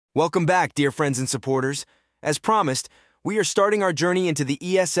Welcome back, dear friends and supporters. As promised, we are starting our journey into the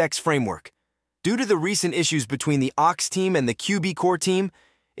ESX framework. Due to the recent issues between the AUX team and the qbcore team,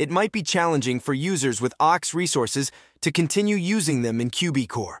 it might be challenging for users with AUX resources to continue using them in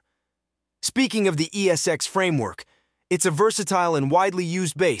qbcore. Speaking of the ESX framework, it's a versatile and widely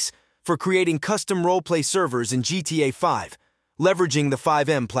used base for creating custom roleplay servers in GTA 5, leveraging the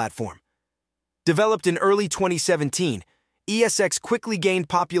FiveM platform. Developed in early 2017, ESX quickly gained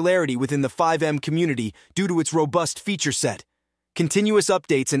popularity within the FiveM community due to its robust feature set. Continuous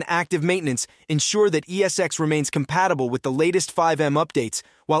updates and active maintenance ensure that ESX remains compatible with the latest FiveM updates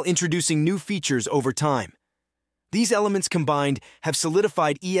while introducing new features over time. These elements combined have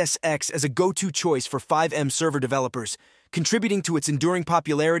solidified ESX as a go-to choice for FiveM server developers, contributing to its enduring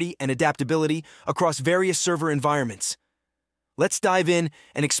popularity and adaptability across various server environments. Let's dive in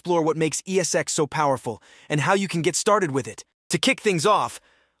and explore what makes ESX so powerful and how you can get started with it. To kick things off,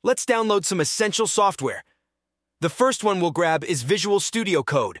 let's download some essential software. The first one we'll grab is Visual Studio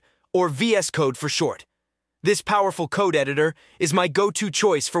Code, or VS Code for short. This powerful code editor is my go-to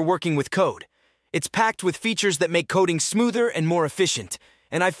choice for working with code. It's packed with features that make coding smoother and more efficient,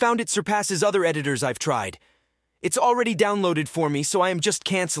 and I've found it surpasses other editors I've tried. It's already downloaded for me, so I am just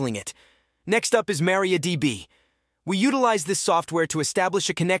canceling it. Next up is MariaDB. We utilize this software to establish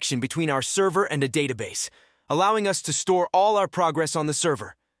a connection between our server and a database, allowing us to store all our progress on the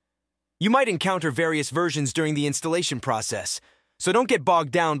server. You might encounter various versions during the installation process, so don't get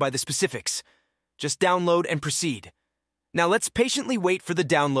bogged down by the specifics. Just download and proceed. Now let's patiently wait for the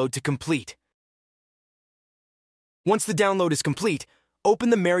download to complete. Once the download is complete,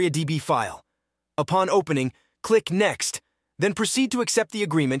 open the MariaDB file. Upon opening, click Next, then proceed to accept the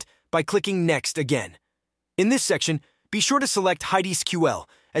agreement by clicking Next again. In this section, be sure to select HiveSQL,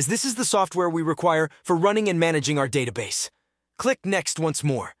 as this is the software we require for running and managing our database. Click Next once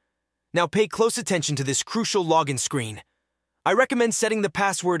more. Now pay close attention to this crucial login screen. I recommend setting the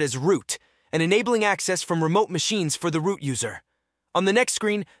password as root and enabling access from remote machines for the root user. On the next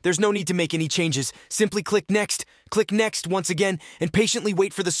screen, there's no need to make any changes. Simply click Next once again, and patiently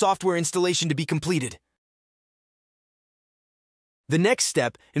wait for the software installation to be completed. The next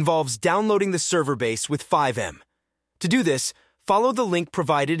step involves downloading the server base with FiveM. To do this, follow the link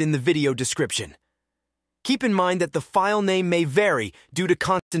provided in the video description. Keep in mind that the file name may vary due to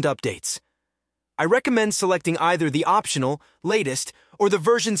constant updates. I recommend selecting either the optional, latest, or the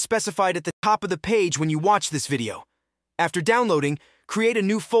version specified at the top of the page when you watch this video. After downloading, create a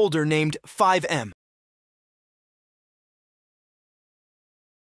new folder named FiveM.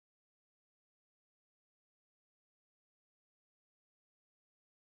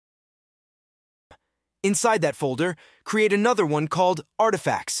 Inside that folder, create another one called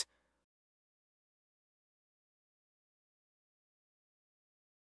Artifacts.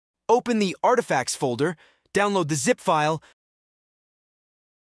 Open the Artifacts folder, download the zip file,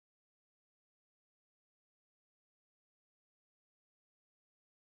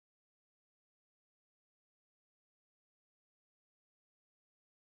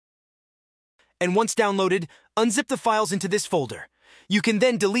 and once downloaded, unzip the files into this folder. You can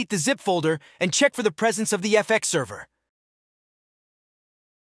then delete the zip folder and check for the presence of the FX server.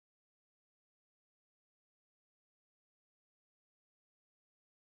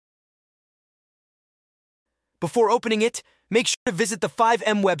 Before opening it, make sure to visit the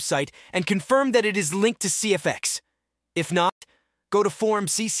FiveM website and confirm that it is linked to CFX. If not, go to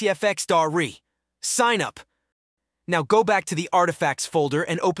forumccfx.re. Sign up. Now go back to the Artifacts folder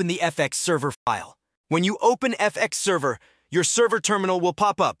and open the FX server file. When you open FX server, your server terminal will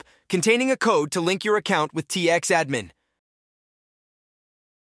pop up, containing a code to link your account with TXadmin.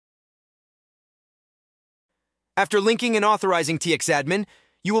 After linking and authorizing TXadmin,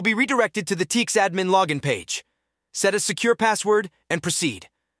 you will be redirected to the TXadmin login page. Set a secure password and proceed.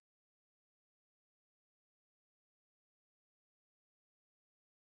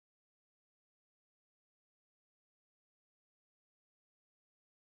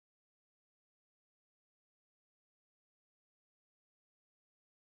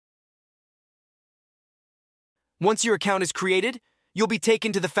 Once your account is created, you'll be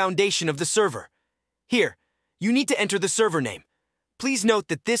taken to the foundation of the server. Here, you need to enter the server name. Please note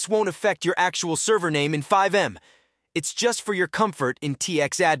that this won't affect your actual server name in FiveM. It's just for your comfort in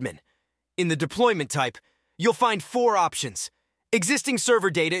TXadmin. In the deployment type, you'll find 4 options. Existing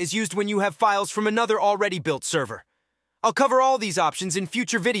server data is used when you have files from another already built server. I'll cover all these options in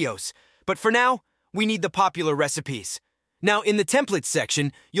future videos, but for now, we need the popular recipes. Now, in the templates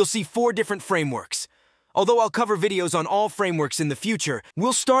section, you'll see 4 different frameworks. Although I'll cover videos on all frameworks in the future,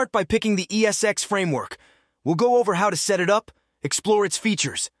 we'll start by picking the ESX framework. We'll go over how to set it up, explore its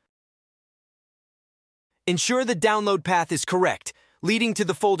features, Ensure the download path is correct, leading to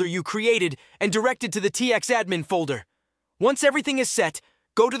the folder you created and directed to the txadmin folder. Once everything is set,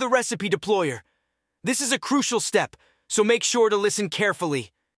 go to the recipe deployer. This is a crucial step, so make sure to listen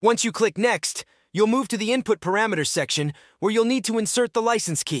carefully. Once you click Next, you'll move to the Input Parameters section where you'll need to insert the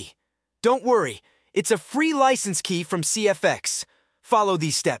license key. Don't worry, it's a free license key from CFX. Follow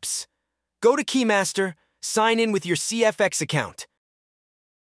these steps. Go to Keymaster, sign in with your CFX account.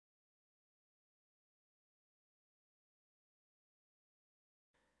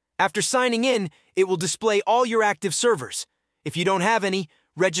 After signing in, it will display all your active servers. If you don't have any,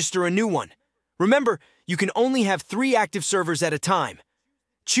 register a new one. Remember, you can only have 3 active servers at a time.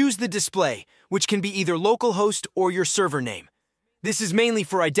 Choose the display, which can be either localhost or your server name. This is mainly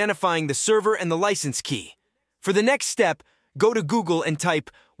for identifying the server and the license key. For the next step, go to Google and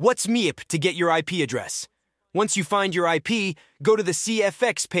type "What's MIP" to get your IP address. Once you find your IP, go to the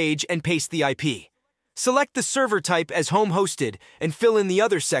CFX page and paste the IP. Select the server type as home hosted and fill in the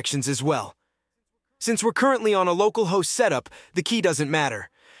other sections as well. Since we're currently on a local host setup, the key doesn't matter.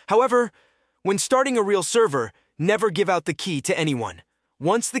 However, when starting a real server, never give out the key to anyone.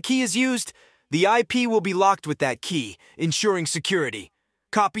 Once the key is used, the IP will be locked with that key, ensuring security.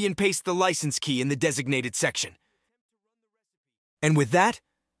 Copy and paste the license key in the designated section. And with that,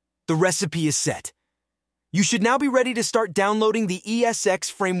 the recipe is set. You should now be ready to start downloading the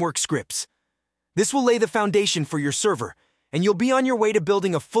ESX framework scripts. This will lay the foundation for your server, and you'll be on your way to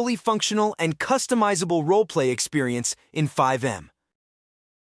building a fully functional and customizable roleplay experience in FiveM.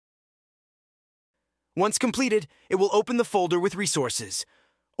 Once completed, it will open the folder with resources,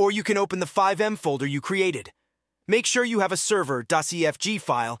 or you can open the FiveM folder you created. Make sure you have a server.cfg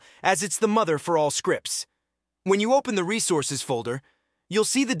file, as it's the mother for all scripts. When you open the resources folder, you'll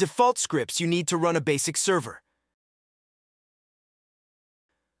see the default scripts you need to run a basic server.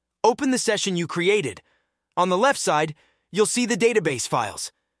 Open the session you created. On the left side, you'll see the database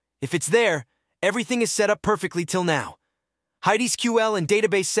files. If it's there, everything is set up perfectly till now. Heidi's QL and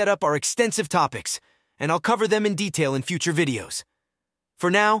database setup are extensive topics, and I'll cover them in detail in future videos. For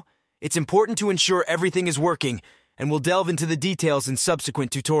now, it's important to ensure everything is working, and we'll delve into the details in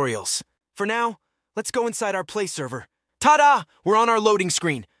subsequent tutorials. For now, let's go inside our play server. Ta-da! We're on our loading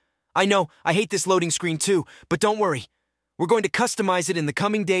screen. I know, I hate this loading screen too, but don't worry. We're going to customize it in the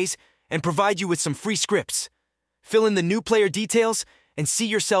coming days and provide you with some free scripts. Fill in the new player details and see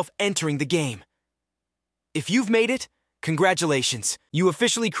yourself entering the game. If you've made it, congratulations. You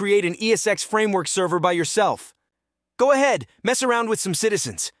officially create an ESX framework server by yourself. Go ahead, mess around with some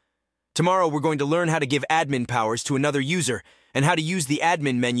citizens. Tomorrow we're going to learn how to give admin powers to another user and how to use the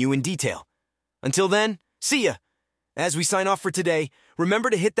admin menu in detail. Until then, see ya. As we sign off for today, remember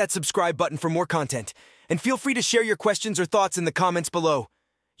to hit that subscribe button for more content, and feel free to share your questions or thoughts in the comments below.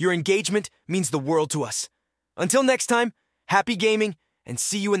 Your engagement means the world to us. Until next time, happy gaming, and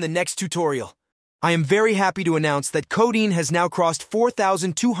see you in the next tutorial. I am very happy to announce that Codeine has now crossed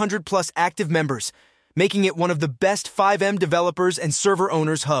 4,200 plus active members, making it one of the best FiveM developers and server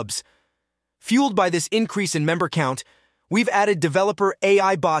owners hubs. Fueled by this increase in member count, we've added developer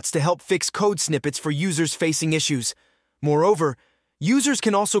AI bots to help fix code snippets for users facing issues. Moreover, users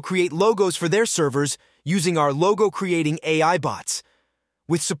can also create logos for their servers using our logo-creating AI bots.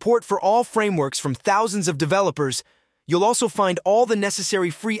 With support for all frameworks from thousands of developers, you'll also find all the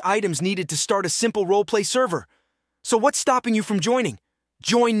necessary free items needed to start a simple roleplay server. So what's stopping you from joining?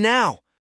 Join now!